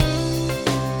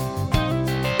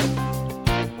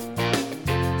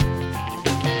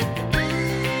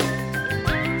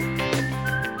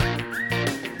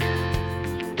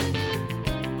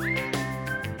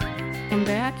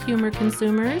humor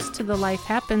consumers, to the Life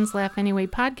Happens, Laugh Anyway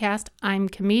podcast. I'm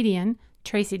comedian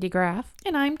Tracy DeGraff.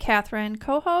 And I'm Catherine,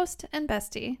 co-host and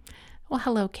bestie. Well,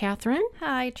 hello, Catherine.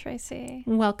 Hi, Tracy.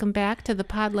 Welcome back to the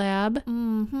Pod Lab.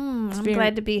 I'm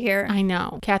glad to be here. I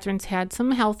know. Catherine's had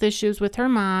some health issues with her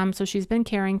mom, so she's been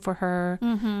caring for her,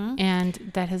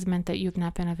 and that has meant that you've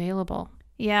not been available.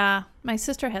 Yeah, my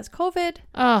sister has COVID.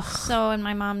 Ugh. So, and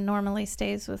my mom normally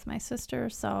stays with my sister,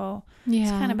 so Yeah.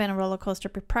 it's kind of been a roller coaster.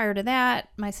 But prior to that,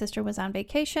 my sister was on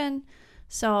vacation.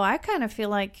 So I kind of feel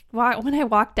like when I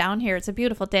walk down here, it's a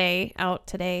beautiful day out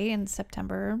today in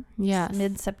September, Yes.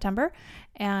 mid-September,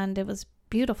 and it was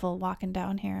beautiful walking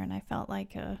down here, and I felt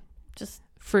like just,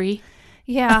 Free.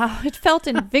 yeah, it felt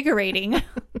invigorating,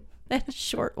 that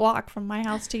short walk from my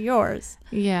house to yours.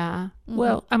 Yeah.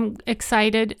 Well, I'm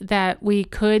excited that we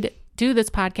could do this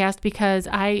podcast because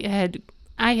I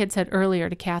had said earlier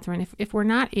to Catherine, if we're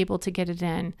not able to get it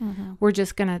in, we're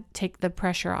just going to take the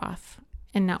pressure off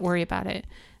and not worry about it.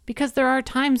 Because there are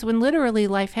times when literally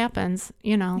life happens,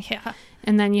 Yeah.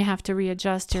 and then you have to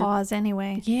readjust your... Pause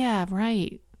anyway. Yeah,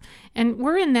 right. And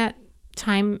we're in that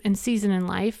time and season in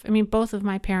life. I mean, both of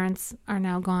my parents are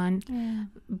now gone,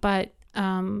 but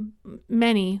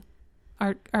many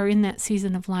are in that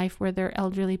season of life where their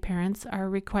elderly parents are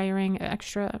requiring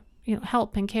extra,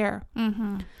 help and care.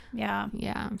 Yeah.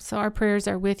 Yeah. So our prayers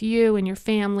are with you and your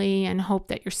family, and hope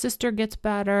that your sister gets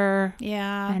better.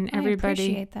 Yeah. And I everybody.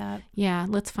 appreciate that. Yeah.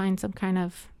 Let's find some kind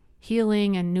of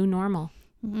healing and new normal.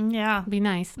 Yeah. Be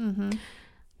nice.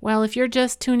 Well, if you're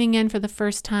just tuning in for the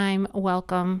first time,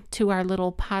 welcome to our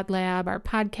little Pod Lab, our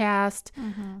podcast.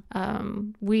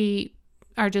 We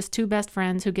are just two best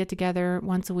friends who get together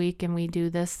once a week, and we do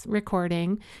this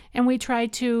recording, and we try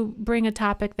to bring a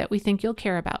topic that we think you'll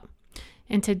care about.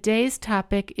 And today's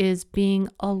topic is being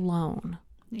alone.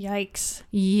 Yikes.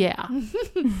 Yeah.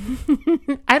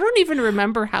 I don't even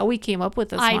remember how we came up with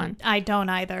this one. I don't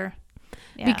either.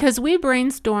 Yeah. Because we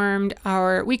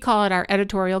brainstormed we call it our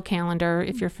editorial calendar.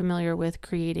 If you're familiar with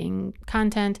creating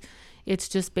content, it's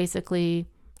just basically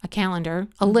a calendar,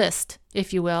 a list,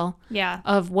 if you will,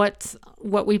 of what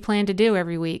we plan to do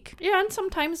every week. Yeah, and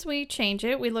sometimes we change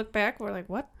it. We look back, we're like,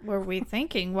 what were we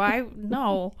thinking? Why?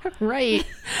 No. Right.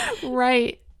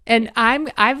 Right. And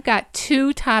I've got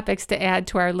 2 topics to add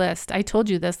to our list. I told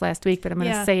you this last week, but I'm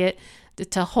going to say it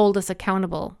to hold us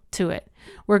accountable to it.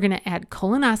 We're going to add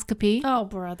colonoscopy Oh,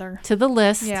 brother. to the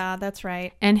list. Yeah, that's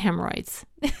right. And hemorrhoids.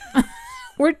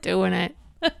 We're doing it.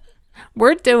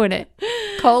 We're doing it.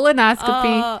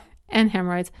 Colonoscopy and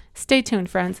hemorrhoids. Stay tuned,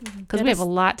 friends, because we have a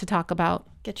lot to talk about.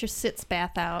 Get your sitz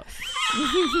bath out.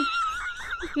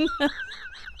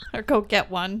 Or go get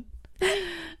one.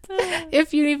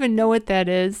 If you even know what that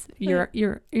is, you're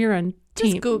on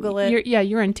team. Just Google it.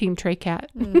 You're on Team Trey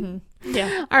Cat.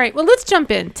 Yeah. All right. Well, let's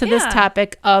jump into this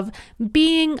topic of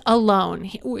being alone.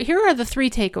 Here are the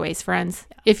 3 takeaways, friends.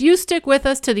 If you stick with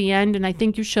us to the end, and I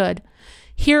think you should,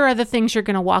 here are the things you're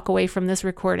going to walk away from this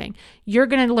recording. You're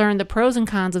going to learn the pros and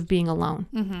cons of being alone.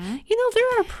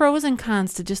 There are pros and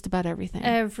cons to just about everything.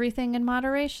 Everything in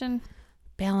moderation.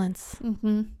 Balance.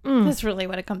 That's really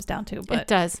what it comes down to. But It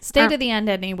does. Stay to the end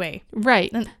anyway.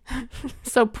 Right.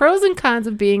 So pros and cons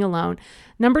of being alone.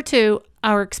 Number 2,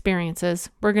 our experiences.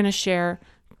 We're going to share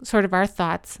sort of our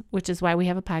thoughts, which is why we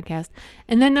have a podcast.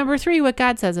 And then number 3, what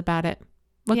God says about it.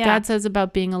 What God says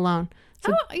about being alone.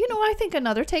 So, I think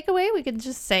another takeaway we could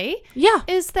just say yeah.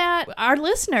 is that our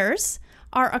listeners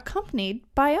are accompanied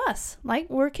by us. Like,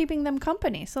 we're keeping them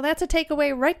company. So that's a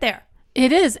takeaway right there.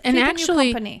 It is. And Keeping you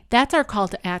actually, company. that's our call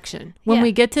to action. When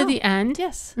we get to the end,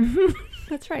 Yes.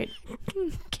 That's right.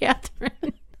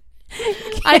 Catherine,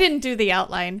 I didn't do the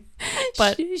outline,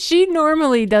 but she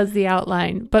normally does the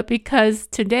outline. But because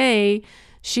today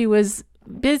she was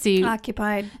busy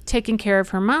occupied. taking care of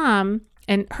her mom,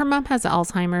 and her mom has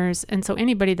Alzheimer's. And so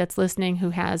anybody that's listening who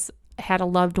has had a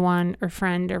loved one or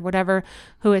friend or whatever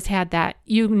who has had that,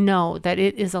 you know that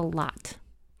it is a lot.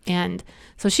 And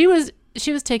so she was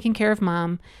taking care of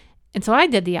mom. And so I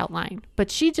did the outline,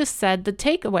 but she just said the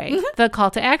takeaway, the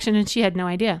call to action, and she had no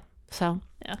idea. So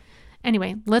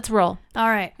anyway, let's roll. All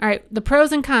right. The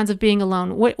pros and cons of being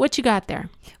alone. What you got there?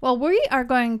 Well, we are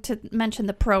going to mention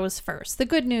the pros first, the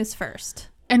good news first.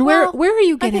 And where are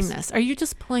you getting this? Are you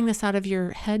just pulling this out of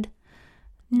your head?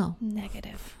 No.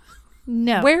 Negative.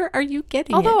 No. Where are you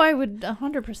getting Although it? I would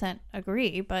 100%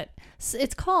 agree, but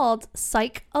it's called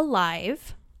Psych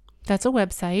Alive. That's a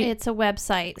website. It's a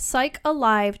website,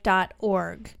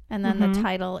 psychalive.org. And then the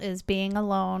title is Being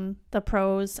Alone, the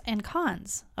Pros and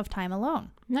Cons of Time Alone.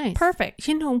 Nice. Perfect.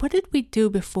 What did we do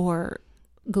before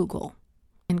Google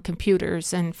and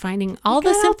computers and finding all We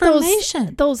this got out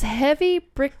information? Those heavy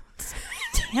bricks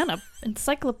ton of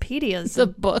encyclopedias. The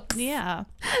books. Yeah.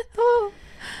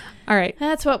 All right.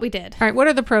 That's what we did. All right. What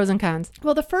are the pros and cons?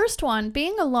 Well, the first one,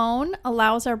 being alone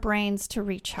allows our brains to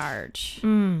recharge.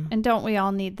 And don't we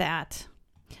all need that?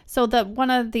 So one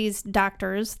of these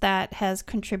doctors that has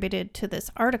contributed to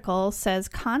this article says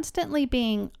constantly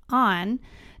being on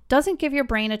doesn't give your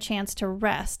brain a chance to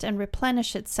rest and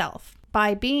replenish itself.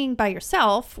 By being by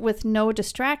yourself with no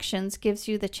distractions gives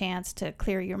you the chance to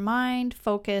clear your mind,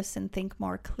 focus, and think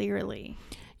more clearly.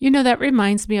 You know, that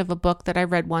reminds me of a book that I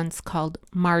read once called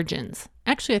Margins.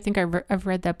 Actually, I think I've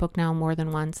read that book now more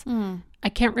than once. I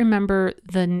can't remember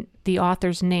the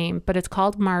author's name, but it's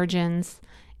called Margins,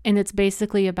 and it's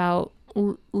basically about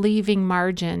leaving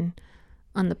margin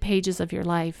on the pages of your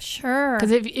life. Sure.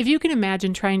 Because if you can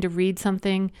imagine trying to read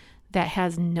something that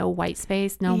has no white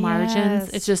space, no margins,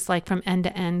 it's just like from end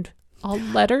to end, all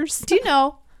letters. Do you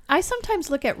know, I sometimes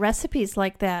look at recipes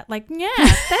like that. Like, yeah,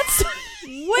 that's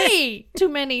way too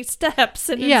many steps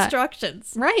and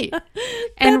instructions. Right.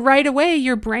 And right away,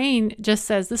 your brain just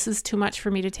says, this is too much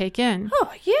for me to take in.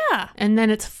 Oh, yeah. And then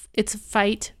it's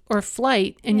fight or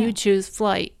flight, and you choose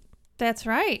flight. That's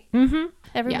right. Mm-hmm.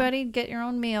 Everybody get your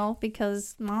own meal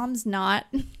because mom's not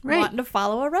wanting to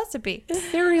follow a recipe.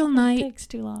 Cereal night. It takes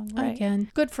too long. Right? Again.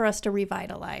 Good for us to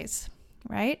revitalize,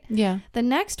 right? Yeah. The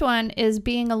next one is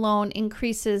being alone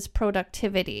increases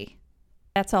productivity.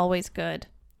 That's always good.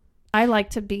 I like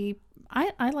to be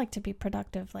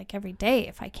productive like every day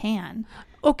if I can.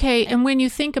 Okay, and when you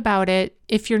think about it,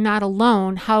 if you're not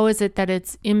alone, how is it that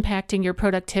it's impacting your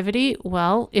productivity?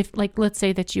 Well, if like let's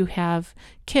say that you have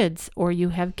kids or you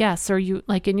have guests or you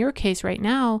like in your case right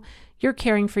now, you're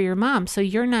caring for your mom, so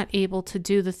you're not able to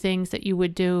do the things that you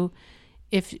would do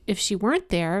if she weren't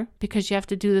there because you have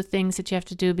to do the things that you have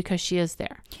to do because she is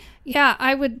there. Yeah,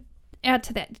 I would add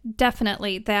to that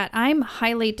definitely that I'm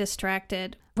highly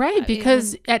distracted. Right,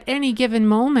 because at any given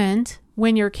moment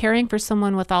when you're caring for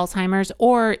someone with Alzheimer's,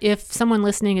 or if someone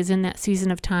listening is in that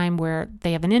season of time where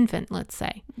they have an infant, let's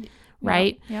say,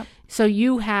 right? Yep. So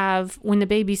you have, when the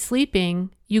baby's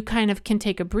sleeping, you kind of can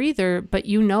take a breather, but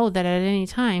you know that at any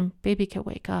time, baby can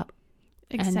wake up.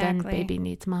 Exactly. And then baby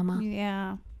needs mama.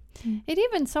 Yeah. It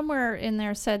even somewhere in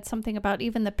there said something about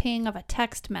even the ping of a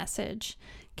text message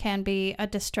can be a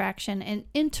distraction and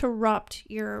interrupt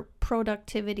your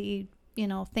productivity,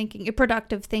 thinking, your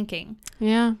productive thinking.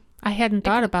 Yeah. I hadn't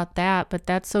thought about that, but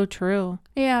that's so true.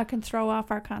 Yeah, it can throw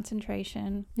off our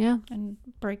concentration. Yeah. And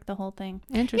break the whole thing.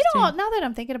 Interesting. Now that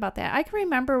I'm thinking about that, I can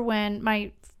remember when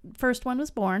my first one was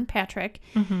born, Patrick.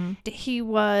 Mm-hmm. He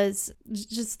was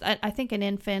just, I think, an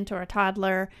infant or a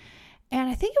toddler. And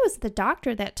I think it was the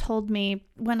doctor that told me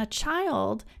when a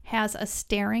child has a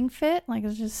staring fit, like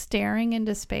it's just staring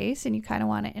into space and you kind of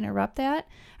want to interrupt that.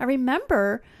 I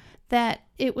remember that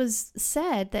it was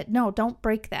said that, no, don't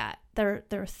break that.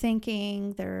 They're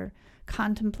thinking, they're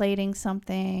contemplating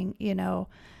something,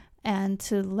 and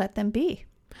to let them be.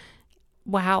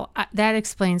 Wow. That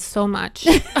explains so much.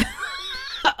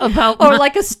 Or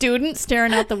like a student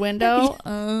staring out the window.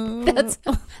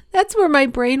 That's where my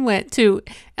brain went to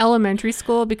elementary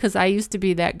school, because I used to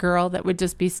be that girl that would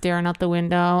just be staring out the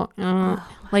window,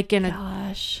 like in a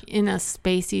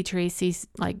spacey Tracy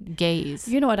like gaze.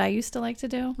 You know what I used to like to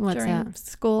do during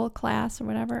school class or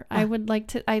whatever? I would like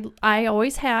to. I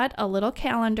always had a little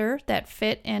calendar that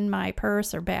fit in my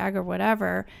purse or bag or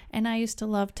whatever, and I used to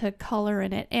love to color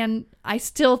in it. And I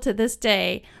still to this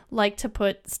day like to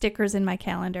put stickers in my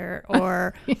calendar,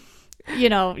 or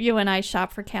you and I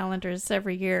shop for calendars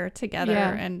every year together,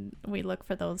 and we look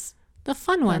for those the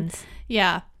fun ones.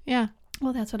 Yeah.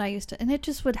 Well, that's what I used to, and it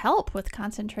just would help with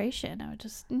concentration. I would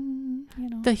just,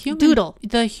 doodle.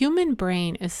 The human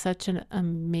brain is such an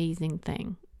amazing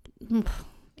thing.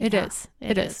 It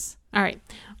is. All right.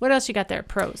 What else you got there?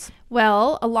 Pros.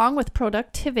 Well, along with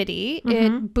productivity,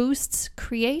 it boosts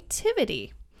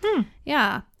creativity.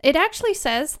 Yeah. It actually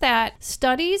says that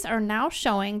studies are now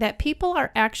showing that people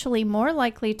are actually more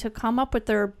likely to come up with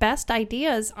their best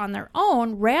ideas on their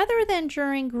own rather than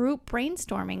during group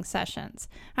brainstorming sessions.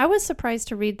 I was surprised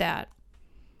to read that.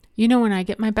 You know when I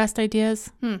get my best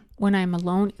ideas? When I'm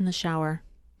alone in the shower.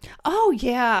 Oh,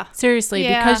 yeah. Seriously,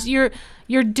 because you're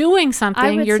doing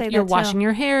something. You're washing too.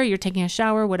 your hair, you're taking a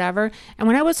shower, whatever. And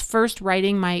when I was first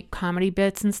writing my comedy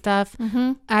bits and stuff,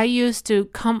 I used to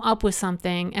come up with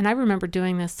something. And I remember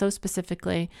doing this so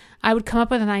specifically. I would come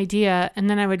up with an idea, and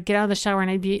then I would get out of the shower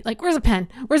and I'd be like, where's a pen?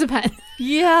 Where's a pen?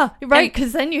 Yeah, right.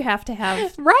 Because then you have to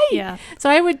have. Right. Yeah. So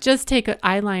I would just take an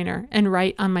eyeliner and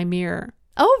write on my mirror.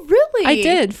 Oh, really? I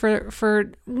did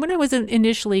for when I was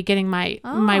initially getting my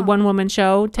one woman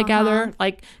show together,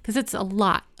 like, because it's a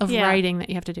lot of writing that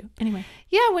you have to do. Anyway.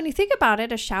 Yeah, when you think about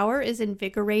it, a shower is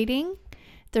invigorating.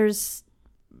 There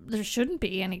shouldn't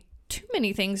be too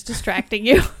many things distracting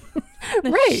you.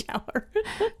 Right. Shower.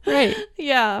 Right.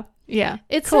 Yeah. Yeah.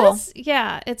 It cool.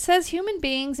 says human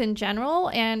beings in general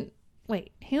and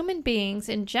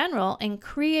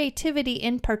creativity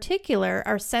in particular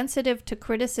are sensitive to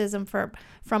criticism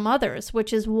from others,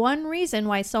 which is one reason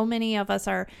why so many of us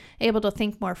are able to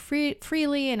think more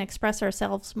freely and express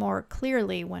ourselves more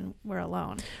clearly when we're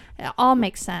alone. It all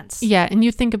makes sense. Yeah, and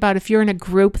you think about if you're in a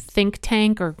group think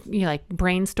tank or like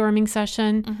brainstorming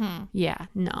session, yeah,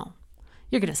 no.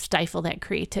 You're going to stifle that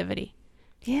creativity.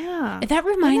 Yeah. That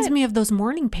reminds me of those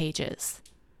morning pages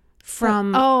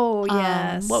from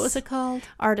yes, what was it called?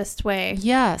 Artist's Way.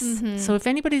 Yes. So if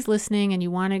anybody's listening and you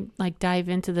want to like dive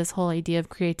into this whole idea of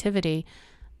creativity,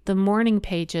 the morning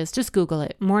pages, just Google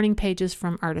it, morning pages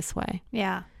from Artist's Way.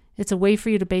 Yeah. It's a way for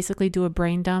you to basically do a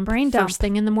brain dump first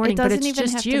thing in the morning, but it's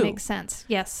just have you. to make sense.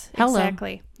 Yes, Hello.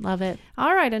 Exactly. Love it.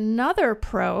 All right, another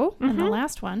pro, and the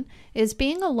last one, is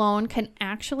being alone can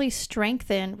actually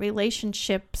strengthen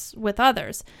relationships with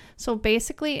others. So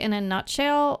basically, in a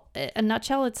nutshell,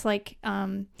 it's like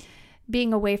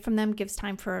being away from them gives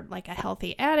time for like a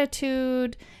healthy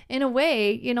attitude. In a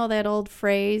way, you know that old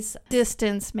phrase,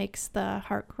 distance makes the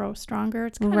heart grow stronger.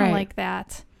 It's kind of like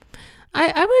that.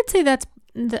 I would say that's,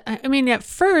 I mean, at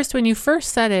first, when you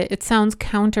first said it, it sounds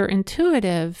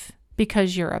counterintuitive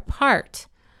because you're apart.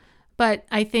 But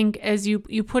I think as you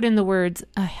put in the words,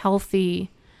 a healthy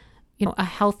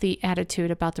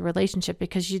attitude about the relationship,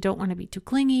 because you don't want to be too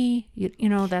clingy. You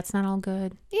know, that's not all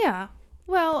good. Yeah.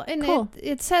 Well, and cool.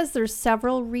 it says there's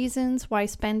several reasons why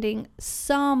spending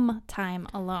some time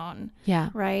alone,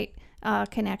 right,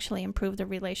 can actually improve the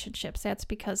relationships. That's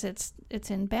because it's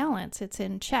in balance. It's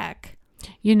in check.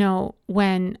 You know,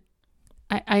 when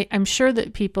I'm sure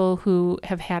that people who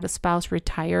have had a spouse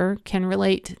retire can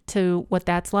relate to what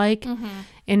that's like.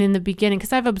 And in the beginning,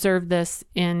 because I've observed this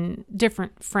in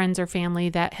different friends or family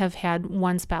that have had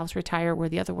one spouse retire where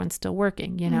the other one's still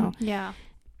working, you know? Yeah.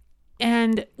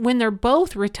 And when they're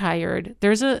both retired,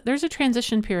 there's a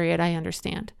transition period, I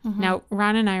understand. Now,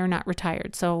 Ron and I are not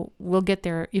retired, so we'll get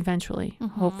there eventually,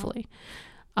 hopefully.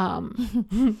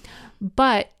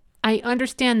 But I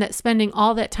understand that spending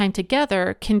all that time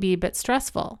together can be a bit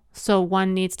stressful. So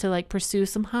one needs to like pursue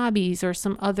some hobbies or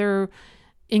some other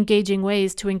engaging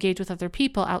ways to engage with other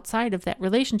people outside of that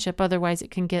relationship. Otherwise,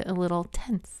 it can get a little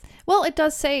tense. Well, it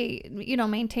does say, you know,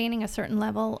 maintaining a certain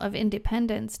level of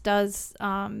independence does,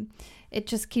 it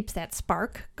just keeps that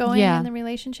spark going in the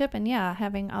relationship. And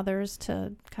having others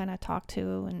to kind of talk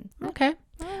to. And okay.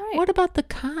 All right. What about the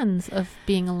cons of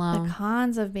being alone? The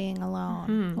cons of being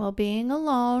alone. Well, being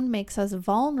alone makes us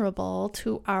vulnerable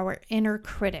to our inner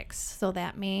critics. So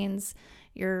that means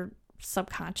your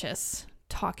subconscious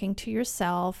talking to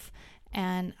yourself,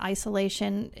 and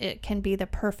isolation, it can be the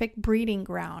perfect breeding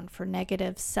ground for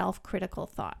negative self-critical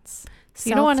thoughts.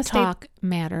 You don't want to talk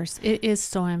matters. It is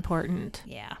so important.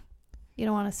 Yeah. You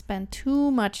don't want to spend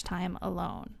too much time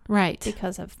alone. Right.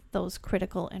 Because of those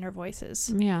critical inner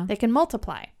voices. Yeah. They can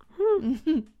multiply.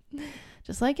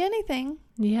 Just like anything.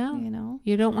 Yeah. You know.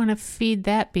 You don't want to feed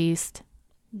that beast.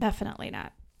 Definitely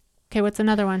not. Okay, what's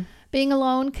another one? Being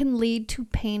alone can lead to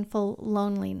painful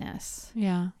loneliness.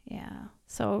 Yeah. Yeah.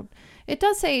 So it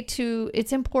does say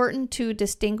it's important to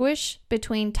distinguish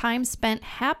between time spent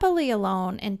happily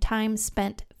alone and time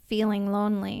spent feeling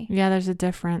lonely. Yeah, there's a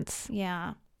difference.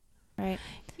 Yeah. Right.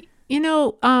 You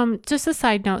know, just a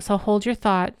side note, so hold your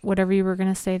thought, whatever you were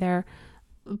going to say there.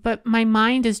 But my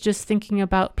mind is just thinking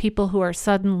about people who are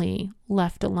suddenly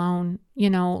left alone, you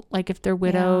know, like if they're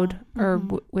widowed or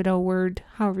widowed,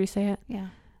 however you say it. Yeah.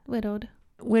 Widowed,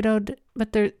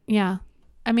 but they're,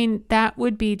 I mean, that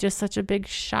would be just such a big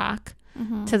shock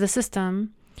to the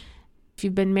system. If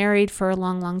you've been married for a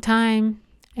long, long time,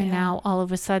 and now all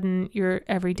of a sudden your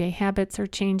everyday habits are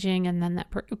changing, and then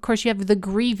of course you have the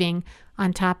grieving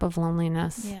on top of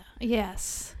loneliness. Yeah.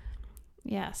 Yes.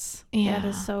 Yes. Yeah. That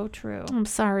is so true. I'm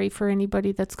sorry for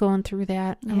anybody that's going through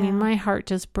that. I mean, my heart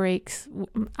just breaks.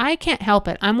 I can't help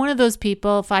it. I'm one of those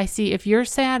people, if you're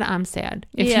sad, I'm sad.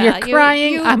 If you're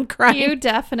crying, I'm crying. You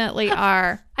definitely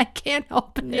are. I can't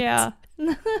help it. Yeah.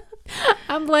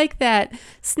 I'm like that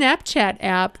Snapchat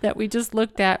app that we just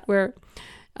looked at where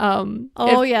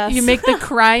yes. you make the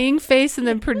crying face, and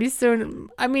then pretty soon,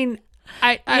 I mean,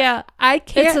 I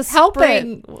can't it's a help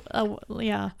spring. it.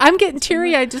 Yeah. I'm getting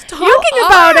teary-eyed just talking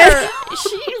about it.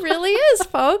 She really is,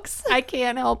 folks. I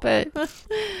can't help it.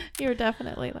 You're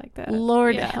definitely like that.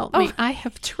 Lord Yeah. help me. I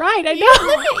have tried. I Yeah, know.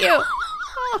 look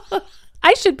at you.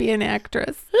 I should be an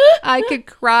actress. I could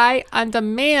cry on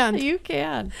demand. You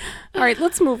can. All right,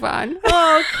 let's move on.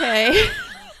 Okay.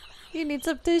 You need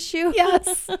some tissue?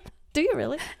 Yes. Do you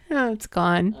really? Oh, it's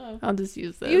gone. Oh. I'll just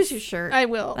use this. Use your shirt. I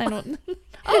will. I don't.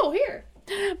 Oh, here.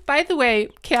 By the way,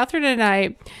 Catherine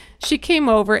and she came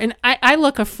over and I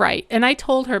look a fright. And I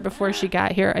told her before she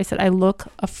got here, I said, I look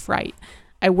a fright.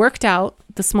 I worked out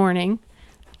this morning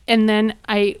and then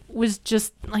I was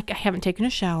just like, I haven't taken a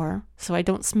shower, so I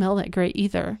don't smell that great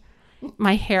either.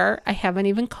 My hair, I haven't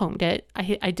even combed it.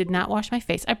 I did not wash my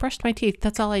face. I brushed my teeth.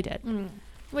 That's all I did.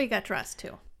 We got dressed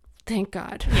too. Thank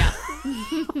God. Yeah.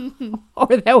 Or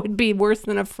that would be worse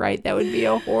than a fright. That would be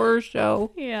a horror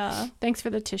show. Yeah. Thanks for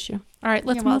the tissue. All right,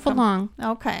 let's You're move welcome. along.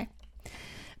 Okay.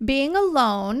 Being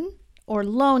alone or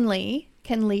lonely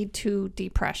can lead to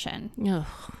depression. Ugh.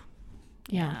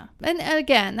 Yeah. And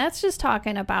again, that's just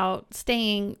talking about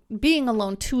being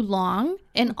alone too long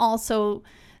and also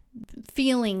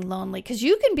feeling lonely, because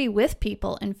you can be with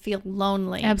people and feel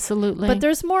lonely. Absolutely. But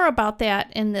there's more about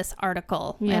that in this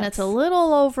article. Yes. And it's a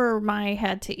little over my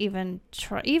head to even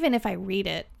try. Even if I read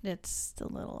it, it's a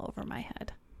little over my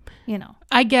head. You know.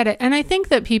 I get it. And I think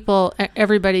that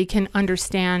everybody can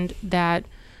understand that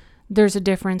there's a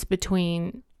difference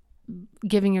between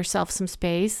giving yourself some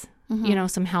space,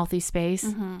 some healthy space,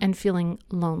 and feeling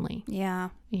lonely. Yeah.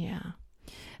 Yeah.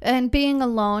 And being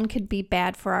alone could be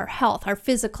bad for our health, our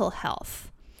physical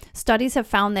health. Studies have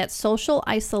found that social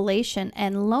isolation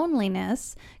and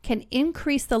loneliness can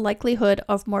increase the likelihood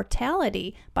of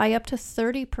mortality by up to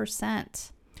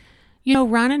 30%. You know,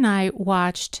 Ron and I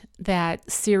watched that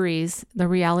series, the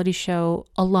reality show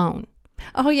Alone.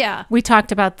 Oh, yeah. We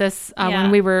talked about this Yeah.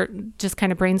 when we were just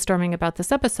kind of brainstorming about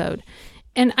this episode.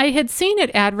 And I had seen it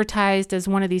advertised as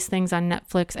one of these things on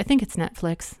Netflix. I think it's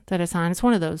Netflix that it's on. It's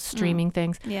one of those streaming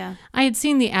things. Yeah. I had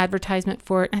seen the advertisement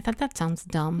for it, and I thought, that sounds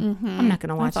dumb. I'm not going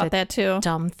to watch I thought that too.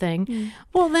 dumb thing.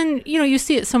 Well, then, you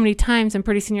see it so many times, and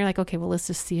pretty soon you're like, okay, well, let's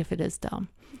just see if it is dumb.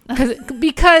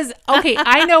 Because okay,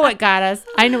 I know what got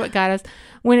us.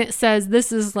 When it says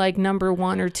this is like number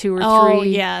 1 or 2 or 3. Oh,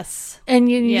 yes.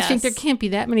 And you Yes. think there can't be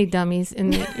that many dummies in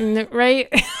the right?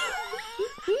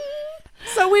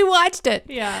 So we watched it.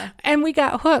 Yeah. And we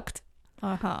got hooked.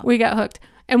 Uh-huh. We got hooked.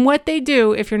 And what they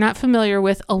do, if you're not familiar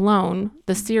with Alone,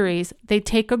 the series, they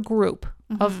take a group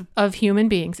of human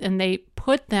beings and they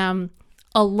put them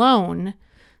alone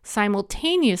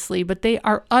simultaneously, but they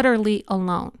are utterly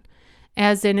alone.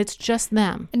 As in, it's just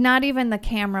them. Not even the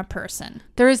camera person.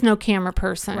 There is no camera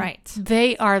person. Right.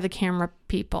 They are the camera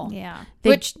people. Yeah. They-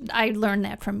 Which I learned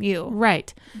that from you.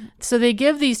 Right. So they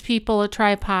give these people a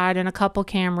tripod and a couple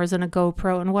cameras and a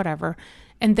GoPro and whatever,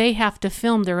 and they have to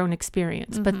film their own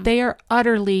experience, but they are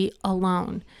utterly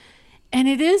alone. And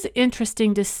it is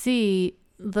interesting to see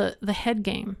the head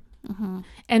game.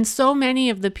 And so many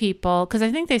of the people, because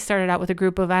I think they started out with a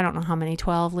group of, I don't know how many,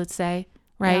 12, let's say,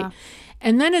 right? Yeah.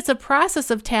 And then it's a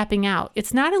process of tapping out.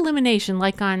 It's not elimination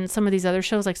like on some of these other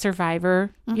shows like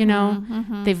Survivor,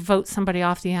 they vote somebody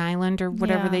off the island or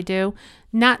whatever Yeah. they do.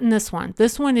 Not in this one.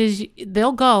 This one is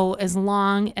they'll go as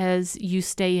long as you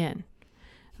stay in.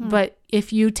 But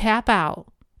if you tap out,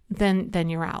 then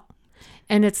you're out.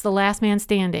 And it's the last man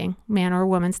standing, man or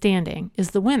woman standing,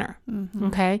 is the winner.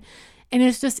 Okay? And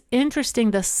it's just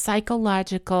interesting, the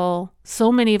psychological,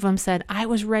 so many of them said, I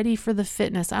was ready for the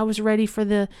fitness. I was ready for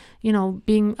the,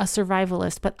 being a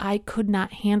survivalist, but I could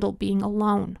not handle being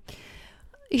alone.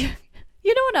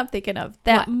 You know what I'm thinking of?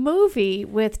 That What? movie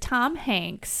with Tom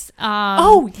Hanks.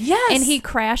 Oh, yes. And he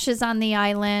crashes on the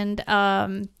island.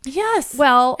 Yes.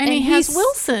 Well, and he has he's-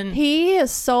 Wilson. He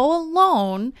is so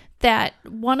alone that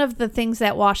one of the things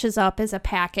that washes up is a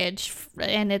package,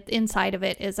 and inside of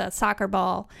it is a soccer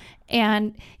ball.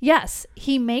 And yes,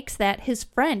 he makes that his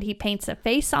friend. He paints a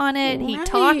face on it. He Right.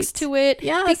 talks to it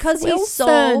Yes, because he's so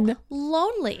Wilson.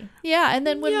 lonely. Yeah. And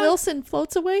then when Yeah. Wilson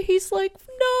floats away, he's like,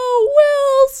 no,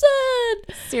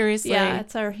 Wilson. Seriously. Yeah.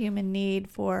 It's our human need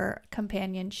for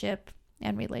companionship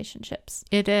and relationships.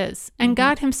 It is. And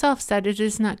God himself said it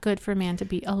is not good for man to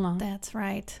be alone. That's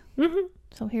right. Mhm.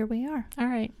 So here we are. All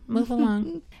right. Move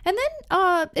along. And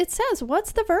then it says,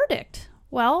 what's the verdict?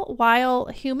 Well, while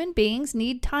human beings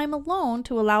need time alone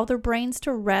to allow their brains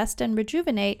to rest and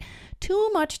rejuvenate, too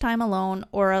much time alone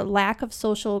or a lack of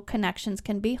social connections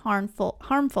can be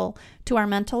harmful to our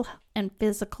mental and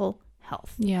physical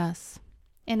health. Yes.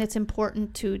 And it's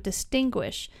important to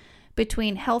distinguish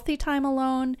between healthy time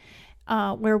alone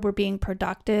where we're being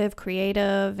productive,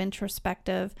 creative,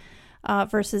 introspective,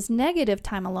 versus negative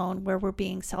time alone where we're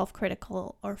being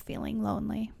self-critical or feeling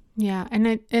lonely. Yeah.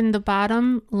 And the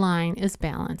bottom line is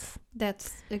balance.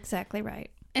 That's exactly right.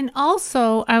 And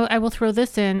also, I will throw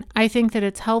this in. I think that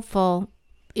it's helpful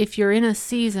if you're in a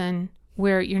season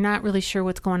where you're not really sure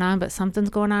what's going on, but something's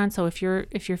going on. So if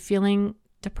you're feeling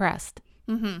depressed,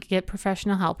 get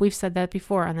professional help. We've said that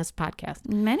before on this podcast.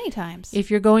 Many times.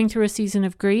 If you're going through a season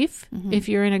of grief, if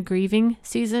you're in a grieving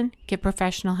season, get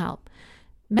professional help.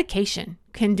 Medication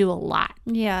can do a lot.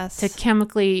 Yes. To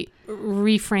chemically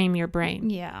reframe your brain.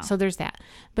 Yeah. So there's that.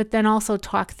 But then also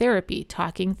talk therapy,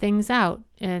 talking things out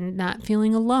and not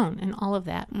feeling alone and all of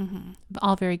that.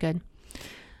 All very good.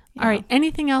 Yeah. All right.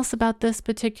 Anything else about this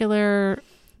particular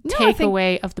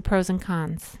takeaway of the pros and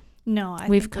cons? No,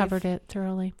 We've covered it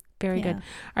thoroughly. Very good. All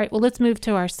right. Well, let's move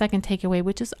to our second takeaway,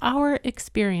 which is our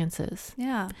experiences.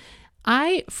 Yeah.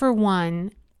 I, for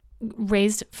one,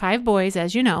 raised 5 boys,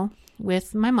 as you know,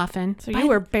 with my muffin. So you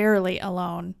were barely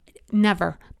alone.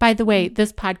 Never. By the way,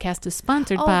 this podcast is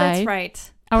sponsored by that's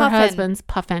right. Our Puffin. husbands,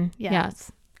 Puffin. Yeah.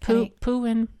 Yes. Pooh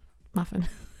and Muffin.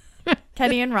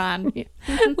 Kenny and Ron. Yeah.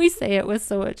 We say it with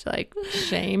so much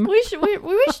shame. We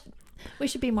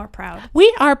should be more proud.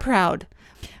 We are proud.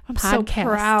 I'm so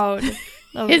proud.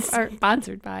 It's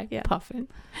sponsored by Puffin.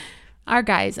 Our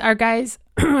guys are just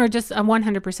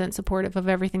 100% supportive of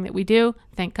everything that we do.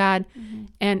 Thank God.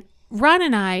 And Ron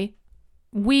and I,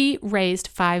 we raised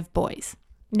 5 boys.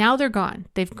 Now they're gone.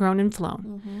 They've grown and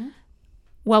flown.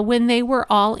 Well, when they were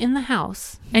all in the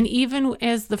house, and even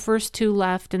as the first 2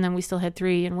 left, and then we still had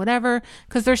 3 and whatever,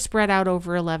 because they're spread out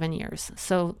over 11 years.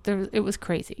 So it was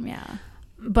crazy. Yeah.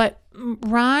 But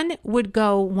Ron would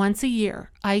go once a year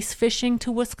ice fishing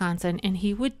to Wisconsin, and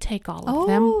he would take all of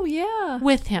them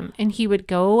with him. And he would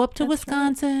go up to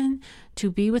Wisconsin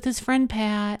to be with his friend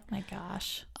Pat. My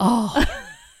gosh.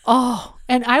 Oh,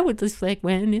 and I would just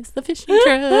when is the fishing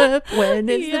trip? When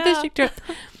is the fishing trip?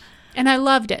 And I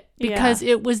loved it because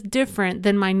it was different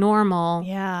than my normal,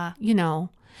 I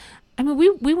mean,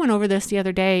 we went over this the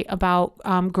other day about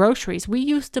groceries. We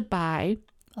used to buy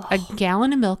a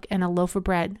gallon of milk and a loaf of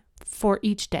bread for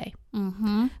each day.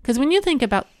 Because when you think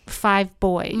about 5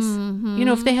 boys,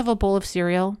 if they have a bowl of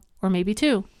cereal or maybe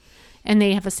 2, and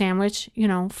they have a sandwich,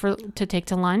 to take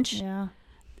to lunch.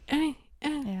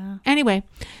 Anyway,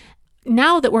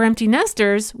 now that we're empty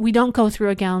nesters, we don't go through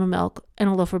a gallon of milk and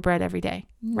a loaf of bread every day,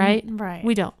 right? Right.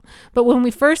 We don't. But when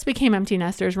we first became empty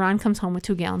nesters, Ron comes home with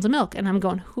 2 gallons of milk, and I'm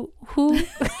going, who?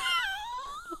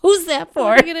 Who's that for?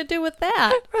 What are you going to do with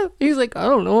that? He's like, I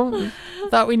don't know.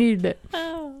 Thought we needed it.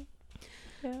 Oh,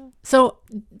 yeah.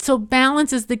 So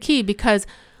balance is the key, because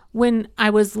when I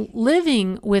was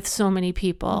living with so many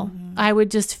people, I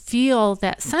would just feel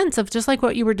that sense of just like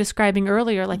what you were describing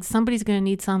earlier, like somebody's going to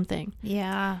need something.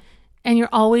 Yeah. And you're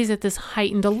always at this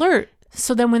heightened alert.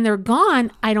 So then when they're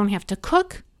gone, I don't have to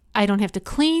cook. I don't have to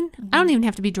clean. I don't even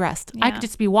have to be dressed. I could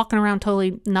just be walking around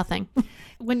totally nothing.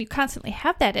 When you constantly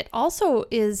have that, it also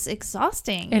is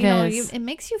exhausting. It is. It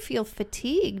makes you feel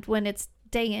fatigued when it's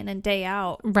day in and day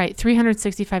out. Right.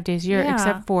 365 days a year,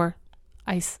 except for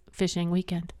ice fishing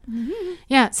weekend.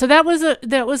 Yeah. So that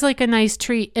was like a nice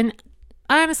treat. And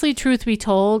honestly, truth be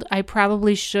told, I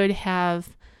probably should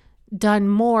have done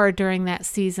more during that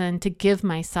season to give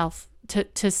myself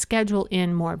to schedule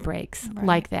in more breaks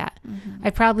like that. I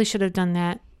probably should have done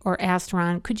that, or asked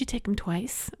Ron, could you take him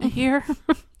twice a year?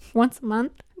 Once a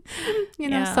month?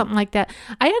 Something like that.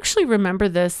 I actually remember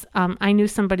this. I knew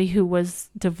somebody who was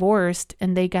divorced,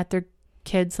 and they got their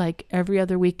kids like every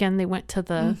other weekend. They went to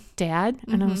the dad,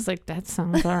 and I was like, that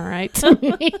sounds all right to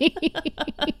me.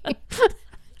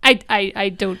 I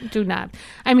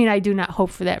do not hope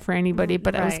for that for anybody,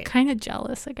 but I was kind of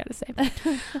jealous, I gotta say.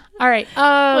 All right.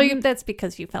 That's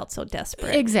because you felt so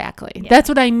desperate. Exactly. Yeah. That's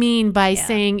what I mean by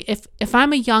saying if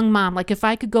I'm a young mom, like if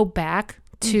I could go back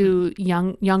to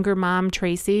younger mom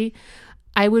Tracy,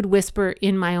 I would whisper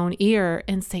in my own ear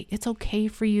and say, it's okay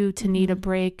for you to need a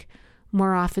break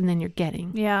more often than you're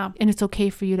getting. Yeah. And it's okay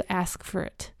for you to ask for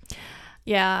it.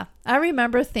 Yeah. I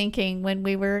remember thinking when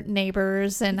we were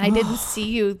neighbors and I didn't see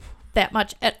you that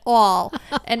much at all.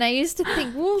 And I used to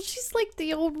think, well, she's like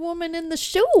the old woman in the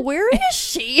show. Where is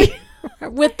she?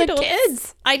 With the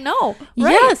kids. I know.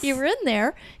 Right? Yes. You were in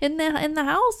there in the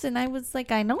house, and I was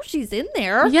like, I know she's in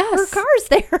there. Yes. Her car's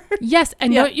there. Yes.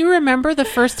 And don't you remember the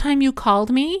first time you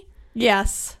called me?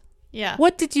 Yes. Yeah.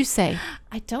 What did you say?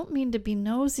 I don't mean to be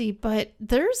nosy, but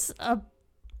there's a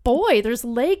boy, there's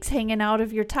legs hanging out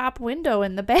of your top window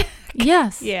in the back.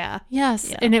 Yes. Yeah. Yes.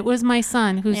 Yeah. And it was my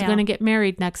son who's Yeah. going to get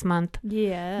married next month.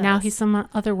 Yeah. Now he's some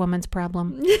other woman's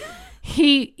problem.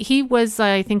 He was,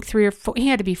 I think, 3 or 4. He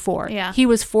had to be 4. Yeah. He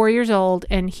was 4 years old,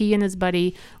 and he and his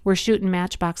buddy were shooting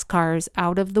matchbox cars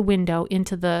out of the window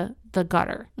into the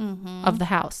gutter of the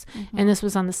house. And this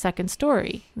was on the 2nd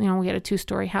story. You know, we had a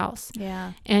 2-story house.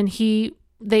 Yeah. And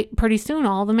they pretty soon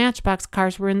all the matchbox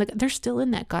cars were they're still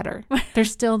in that gutter. They're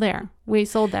still there. We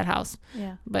sold that house.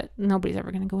 Yeah. But nobody's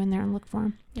ever going to go in there and look for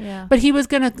him. Yeah. But he was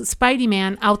going to Spidey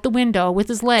Man out the window with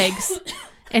his legs.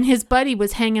 And his buddy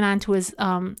was hanging on to his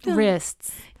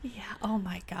wrists. Yeah. Oh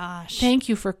my gosh. Thank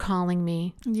you for calling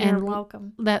me. You're and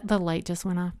welcome. That the light just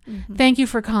went off. Thank you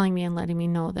for calling me and letting me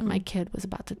know that my kid was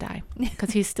about to die,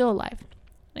 because he's still alive.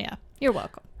 Yeah. You're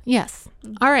welcome. Yes.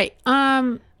 All right.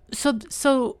 So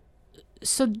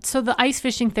the ice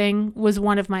fishing thing was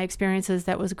one of my experiences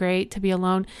that was great, to be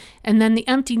alone. And then the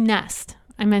empty nest.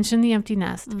 I mentioned the empty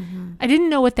nest. I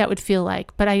didn't know what that would feel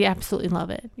like, but I absolutely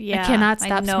love it. Yeah, I cannot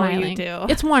stop I know smiling. you do.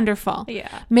 It's wonderful.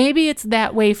 Yeah. Maybe it's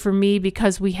that way for me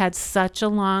because we had such a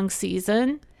long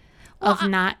season of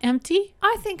not empty.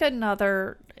 I think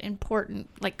another important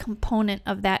component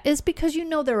of that is because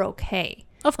they're okay.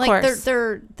 Of like course.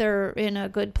 they're in a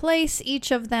good place, each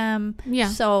of them. Yeah.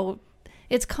 So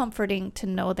it's comforting to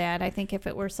know that. I think if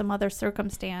it were some other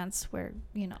circumstance where,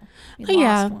 you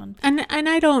lost one. And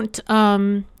I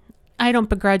don't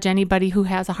begrudge anybody who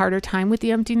has a harder time with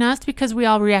the empty nest, because we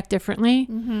all react differently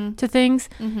to things.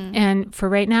 And for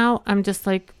right now, I'm just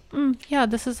like, yeah,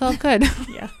 this is all good.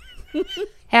 Yeah.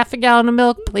 Half a gallon of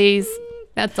milk, please.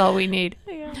 That's all we need.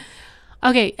 Yeah.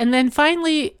 Okay, and then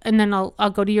finally, and then I'll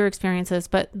go to your experiences,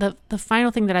 but the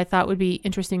final thing that I thought would be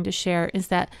interesting to share is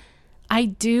that I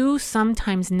do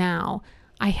sometimes now,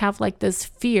 I have like this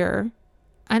fear,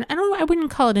 and I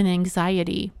wouldn't call it an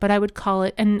anxiety, but I would call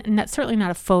it, and that's certainly not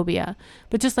a phobia,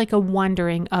 but just like a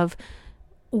wondering of,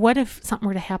 what if something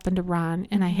were to happen to Ron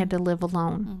and I had to live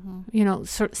alone?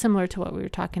 Similar to what we were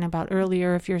talking about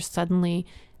earlier, if you're suddenly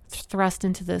thrust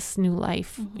into this new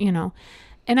life,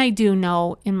 And I do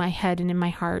know in my head and in my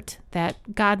heart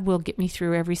that God will get me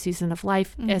through every season of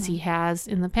life, as he has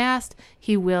in the past.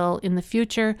 He will in the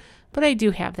future. But I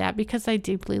do have that because I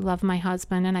deeply love my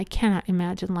husband, and I cannot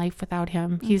imagine life without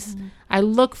him. I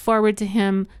look forward to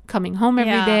him coming home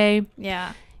every day.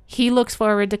 Yeah. He looks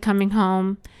forward to coming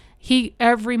home. He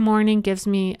every morning gives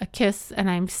me a kiss and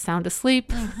I'm sound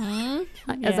asleep,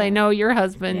 as I know your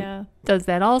husband does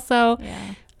that also.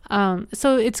 Yeah.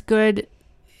 So it's good.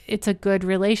 It's a good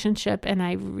relationship, and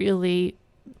I really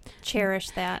cherish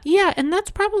that. Yeah, and that's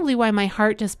probably why my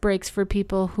heart just breaks for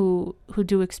people who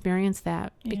do experience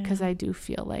that, because I do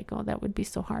feel like, oh, that would be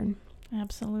so hard.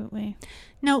 Absolutely.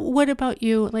 Now, what about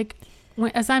you? Like,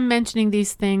 as I'm mentioning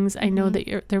these things, I know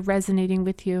that they're resonating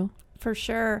with you. For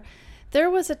sure. There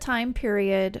was a time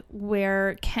period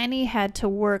where Kenny had to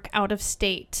work out of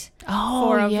state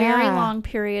for a very long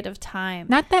period of time.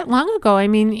 Not that long ago. I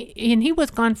mean, and he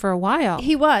was gone for a while.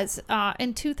 He was.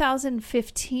 In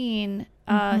 2015,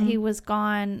 he was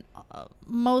gone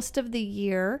most of the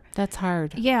year. That's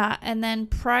hard. Yeah. And then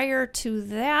prior to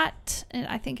that,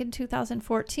 I think in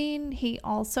 2014, he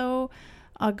also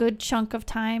a good chunk of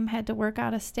time had to work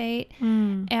out of state.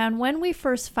 And when we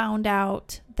first found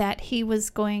out that he was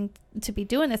going to be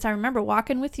doing this, I remember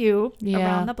walking with you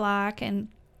around the block, and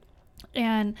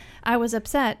I was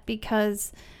upset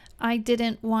because I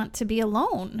didn't want to be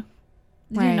alone,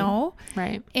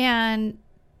 Right. And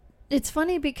it's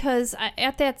funny because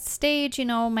at that stage,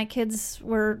 my kids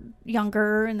were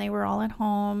younger and they were all at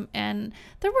home. And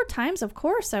there were times, of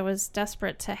course, I was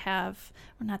desperate to have,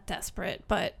 or not desperate,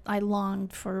 but I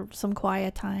longed for some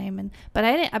quiet time.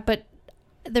 But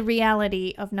the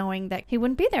reality of knowing that he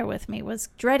wouldn't be there with me was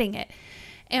dreading it.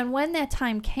 And when that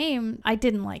time came, I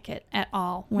didn't like it at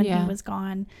all when he was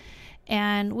gone.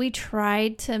 And we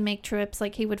tried to make trips,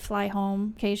 like he would fly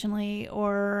home occasionally,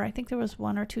 or I think there was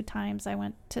 1 or 2 times I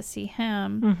went to see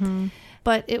him.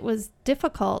 But it was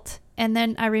difficult. And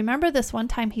then I remember this one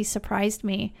time he surprised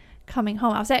me coming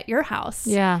home. I was at your house.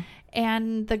 Yeah.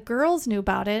 And the girls knew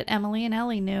about it. Emily and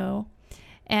Ellie knew.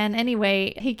 And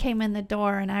anyway, he came in the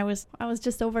door and I was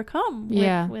just overcome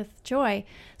with joy.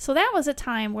 So that was a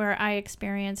time where I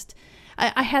experienced,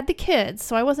 I had the kids,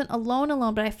 so I wasn't alone,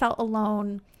 but I felt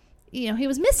alone. He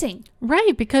was missing.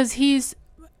 Right, because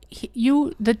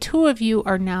the two of you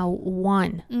are now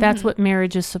one. That's what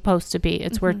marriage is supposed to be.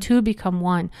 It's where two become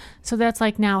one. So that's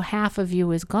like now half of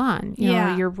you is gone. You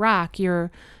know, your rock,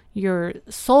 your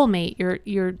soulmate,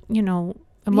 your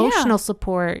emotional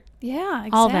support. Yeah,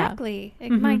 all that. exactly.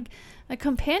 Mhm. A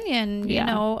companion, you Yeah.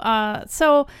 know.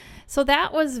 So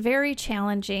that was very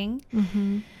challenging.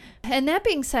 Mm-hmm. And that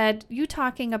being said, you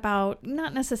talking about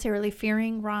not necessarily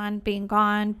fearing Ron being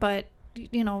gone, but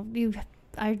you know,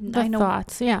 I know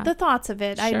Thoughts, yeah. the thoughts of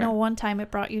it. I Sure. know one time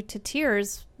it brought you to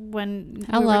tears when we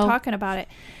Hello. were talking about it.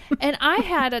 And I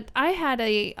had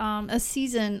a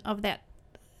season of that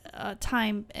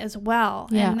time as well.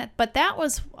 Yeah. But that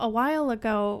was a while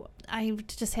ago. I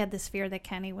just had this fear that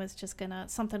Kenny was just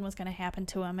something was gonna happen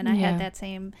to him, and I Yeah. had that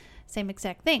same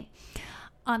exact thing.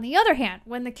 On the other hand,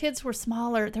 when the kids were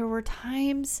smaller, there were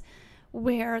times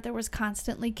where there was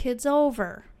constantly kids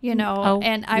over, you know, Oh,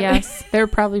 and I yes, they're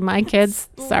probably my kids.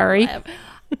 Sorry.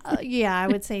 yeah, I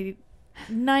would say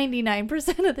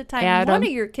 99% of the time, Adam- one of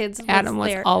your kids Adam was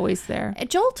there. always there.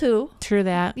 Joel too. True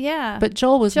that. Yeah. But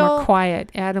Joel was more Joel- quiet.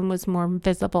 Adam was more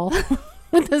visible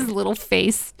with his little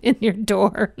face in your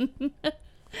door.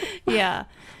 Yeah.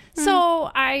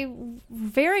 So I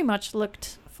very much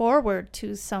looked forward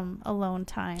to some alone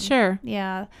time. Sure.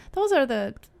 Yeah. Those are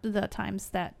the times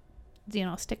that, you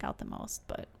know, stick out the most.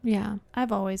 But Yeah.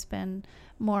 I've always been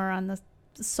more on the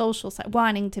social side,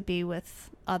 wanting to be with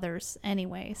others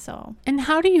anyway. So And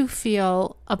how do you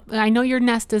feel? I know your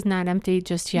nest is not empty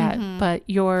just yet, but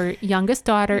your youngest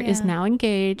daughter is Yeah. now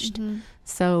engaged. Mhm.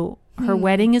 So her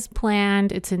wedding is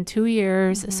planned. It's in 2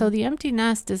 years. So the empty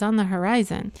nest is on the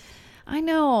horizon. I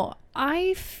know.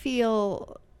 I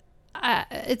feel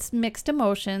it's mixed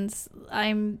emotions.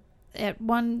 I'm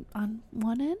on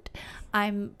one end,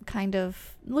 I'm kind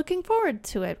of looking forward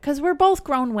to it because we're both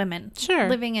grown women, Sure.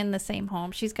 living in the same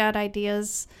home. She's got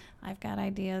ideas, I've got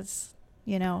ideas,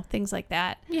 you know, things like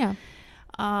that. Yeah.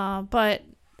 But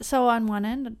so on one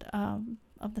end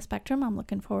of the spectrum, I'm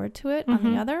looking forward to it. On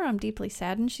the other, I'm deeply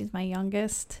saddened. She's my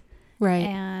youngest. Right.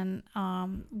 And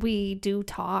we do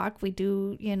talk. We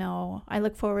do, you know, I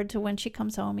look forward to when she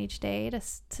comes home each day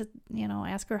to you know,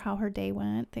 ask her how her day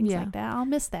went, things Yeah. like that. I'll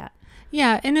miss that.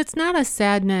 Yeah. And it's not a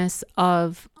sadness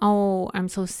of, oh, I'm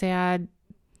so sad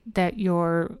that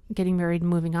you're getting married and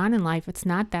moving on in life. It's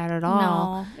not that at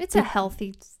all. No, it's a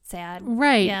healthy sad.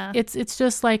 Right. Yeah. It's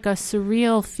just like a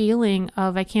surreal feeling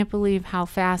of, I can't believe how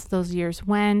fast those years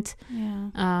went.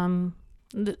 Yeah.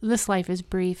 This life is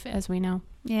brief, as we know.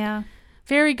 Yeah.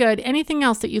 Very good. Anything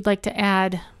else that you'd like to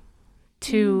add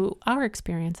to our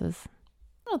experiences?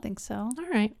 I don't think so. All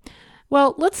right.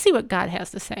 Well, let's see what God has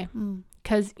to say. Mm.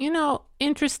 Because, you know,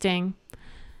 interesting.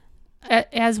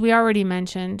 As we already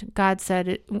mentioned, God said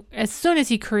it, as soon as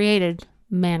he created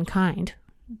mankind,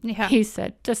 Yeah. he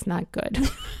said, just not good.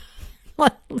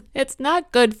 It's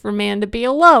not good for man to be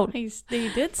alone. He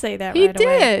did say that He right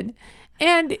away. did.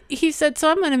 And he said, so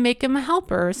I'm going to make him a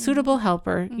helper, a suitable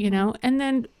helper, you know. And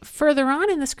then further on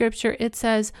in the scripture, it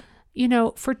says, you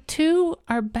know, for two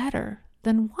are better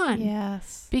than one.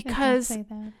 Yes. Because it does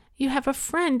say that. you have a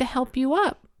friend to help you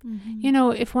up. You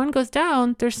know, if one goes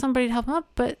down, there's somebody to help them up.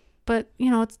 But you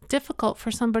know, it's difficult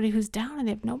for somebody who's down and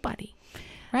they have nobody.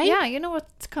 Right? Yeah, you know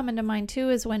what's coming to mind too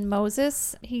is when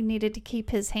Moses, he needed to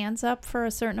keep his hands up for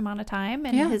a certain amount of time,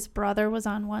 and Yeah. his brother was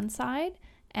on one side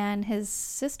and his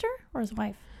sister or his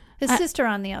wife, his sister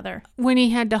on the other. When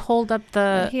he had to hold up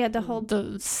He had to hold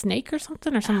the snake or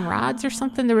something, or some rods or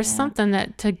something. There was something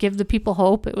that to give the people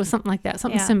hope. It was something like that,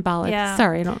 something Yeah. symbolic. Yeah.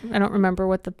 Sorry, I don't remember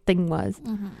what the thing was.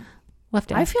 We'll have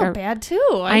to I ask feel our- bad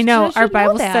too. I know should our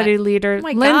Bible that. study leader, Oh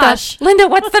my Linda. gosh. Linda,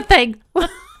 what's the thing?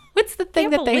 What's the thing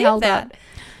Can't that they believe held that. up?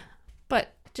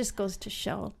 But just goes to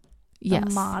show Yes.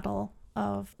 the model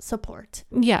of support.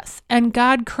 Yes. And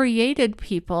God created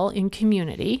people in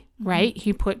community, right?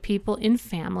 He put people in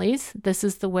families. This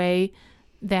is the way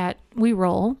that we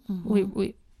roll.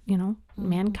 We you know,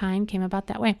 mankind came about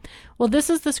that way. Well, this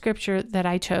is the scripture that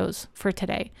I chose for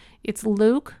today. It's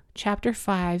Luke chapter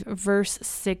 5, verse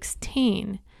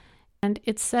 16. And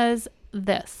it says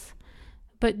this,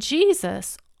 but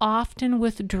Jesus often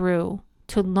withdrew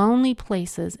to lonely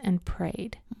places and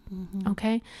prayed.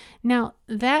 Okay. Now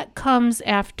that comes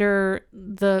after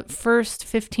the first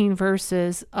 15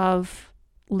 verses of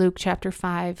Luke chapter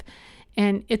 5.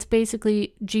 And it's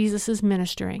basically Jesus is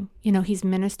ministering. You know, he's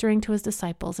ministering to his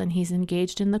disciples and he's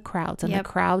engaged in the crowds, and Yep. the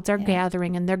crowds are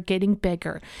gathering and they're getting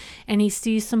bigger. And he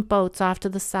sees some boats off to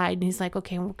the side and he's like,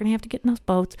 okay, we're going to have to get in those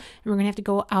boats and we're going to have to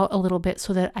go out a little bit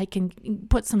so that I can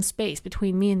put some space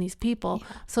between me and these people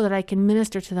so that I can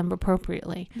minister to them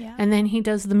appropriately. Yeah. And then he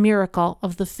does the miracle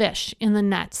of the fish in the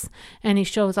nets and he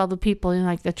shows all the people in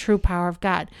like the true power of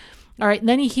God. All right.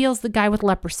 Then he heals the guy with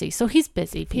leprosy. So he's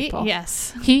busy, people.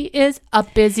 Yes. He is a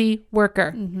busy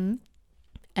worker. Mm-hmm.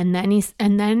 And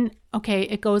then okay,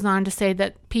 it goes on to say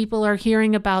that people are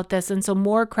hearing about this, and so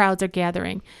more crowds are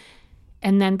gathering.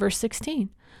 And then verse 16,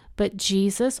 but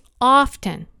Jesus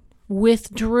often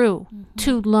withdrew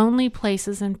to lonely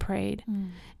places and prayed.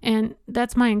 And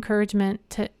that's my encouragement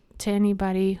to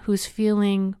anybody who's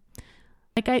feeling,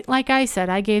 like I said,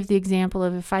 I gave the example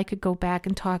of if I could go back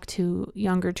and talk to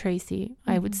younger Tracy,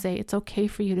 I would say it's okay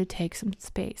for you to take some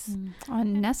space.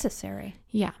 Unnecessary.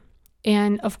 Yeah.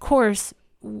 And of course,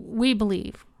 we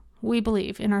believe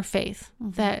in our faith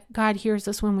that God hears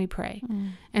us when we pray.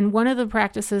 And one of the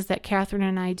practices that Catherine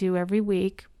and I do every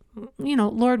week,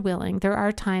 Lord willing, there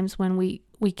are times when we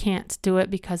can't do it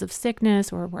because of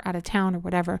sickness or we're out of town or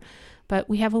whatever, but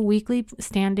we have a weekly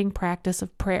standing practice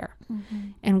of prayer.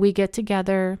 And we get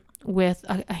together with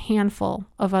a handful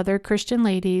of other Christian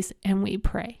ladies and we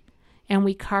pray. And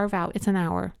we carve out, it's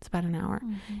about an hour.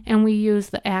 And we use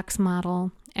the ACTS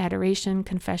model, adoration,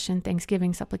 confession,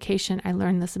 thanksgiving, supplication. I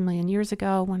learned this a million years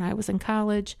ago when I was in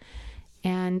college.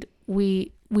 And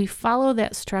we follow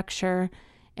that structure,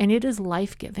 and it is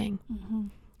life-giving.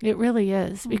 It really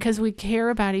is, because we care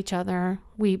about each other.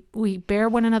 We bear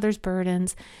one another's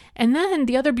burdens. And then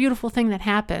the other beautiful thing that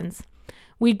happens,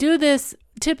 we do this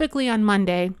typically on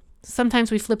Monday.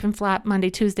 Sometimes we flip and flop Monday,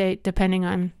 Tuesday, depending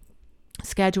on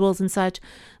schedules and such.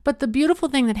 But the beautiful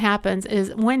thing that happens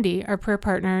is Wendy, our prayer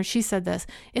partner, she said this,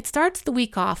 it starts the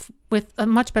week off with a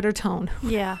much better tone.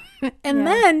 Yeah. And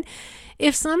then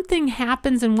if something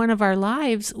happens in one of our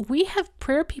lives, we have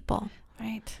prayer people.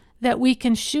 Right. That we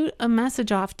can shoot a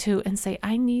message off to and say,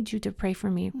 I need you to pray for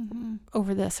me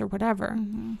over this or whatever.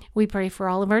 We pray for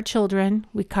all of our children.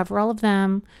 We cover all of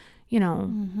them,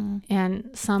 and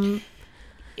some.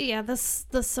 Yeah, the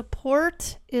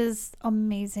support is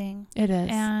amazing. It is.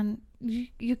 And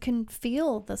you can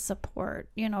feel the support,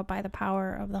 by the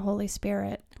power of the Holy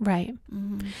Spirit. Right.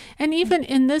 And even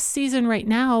in this season right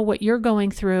now, what you're going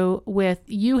through with,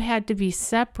 you had to be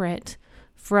separate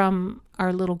from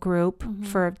our little group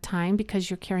for a time because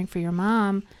you're caring for your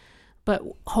mom, but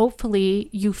hopefully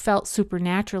you felt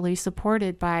supernaturally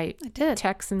supported by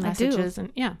texts and messages.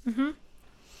 And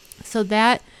so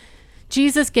that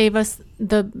Jesus gave us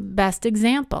the best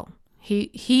example.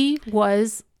 He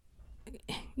was,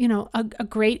 a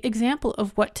great example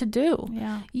of what to do.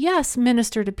 Yeah. Yes,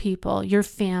 minister to people, your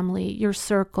family, your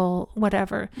circle,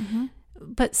 whatever.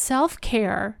 But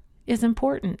self-care is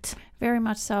important. Very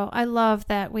much so. I love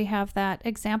that we have that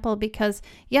example because,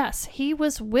 yes, he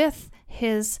was with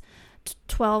his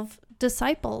 12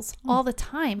 disciples all the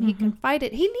time. He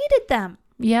confided. He needed them.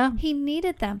 Yeah. He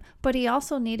needed them, but he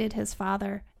also needed his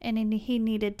Father, and he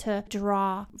needed to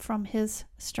draw from his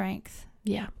strength.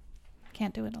 Yeah.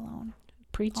 Can't do it alone.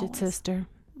 Preach it, sister.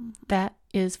 That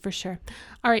is for sure.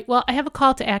 All right. Well, I have a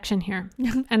call to action here.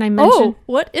 And I mentioned... Oh,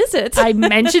 what is it? I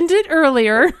mentioned it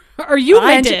earlier. Or you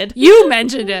mentioned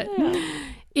it.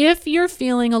 If you're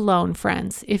feeling alone,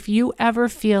 friends, if you ever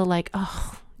feel like,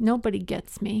 oh, nobody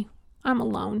gets me, I'm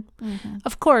alone.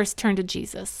 Of course, turn to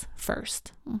Jesus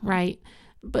first, right?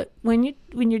 But when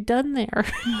you're done there,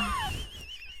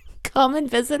 come and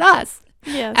visit us.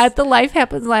 Yes. At the Life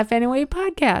Happens Laugh Anyway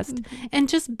podcast, and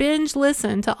just binge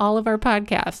listen to all of our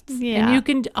podcasts. Yeah. And you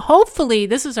can, hopefully,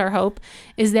 this is our hope,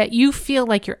 is that you feel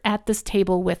like you're at this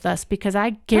table with us, because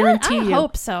I guarantee you. I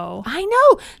hope so. I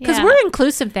know, because we're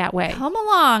inclusive that way. Come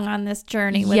along on this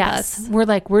journey with us.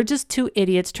 We're just two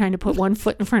idiots trying to put one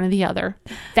foot in front of the other.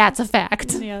 That's a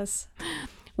fact. Yes.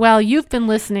 Well, you've been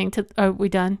listening to, are we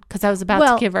done? Because I was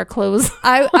about to give our close.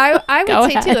 I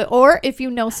would say too, or if you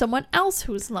know someone else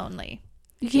who's lonely.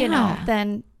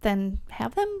 Then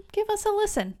have them give us a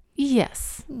listen.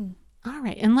 Yes. All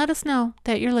right. And let us know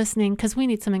that you're listening, because we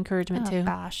need some encouragement too.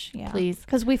 Gosh, yeah. Please.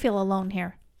 Because we feel alone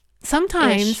here.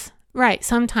 Sometimes. Right.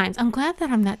 Sometimes. I'm glad that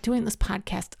I'm not doing this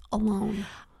podcast alone.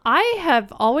 I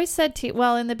have always said to you,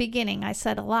 well, in the beginning, I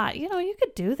said a lot, you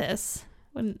could do this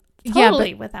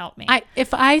totally without me.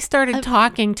 If I started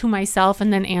talking to myself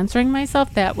and then answering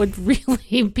myself, that would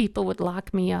really, people would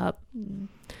lock me up. All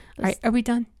right. Are we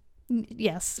done?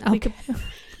 Yes. Okay. We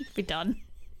could be done.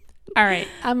 All right.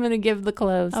 I'm going to give the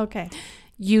close. Okay.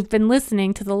 You've been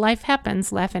listening to the Life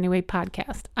Happens Laugh Anyway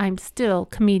podcast. I'm still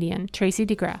comedian Tracy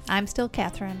DeGraff. I'm still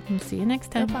Catherine. And see you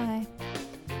next time. Bye-bye.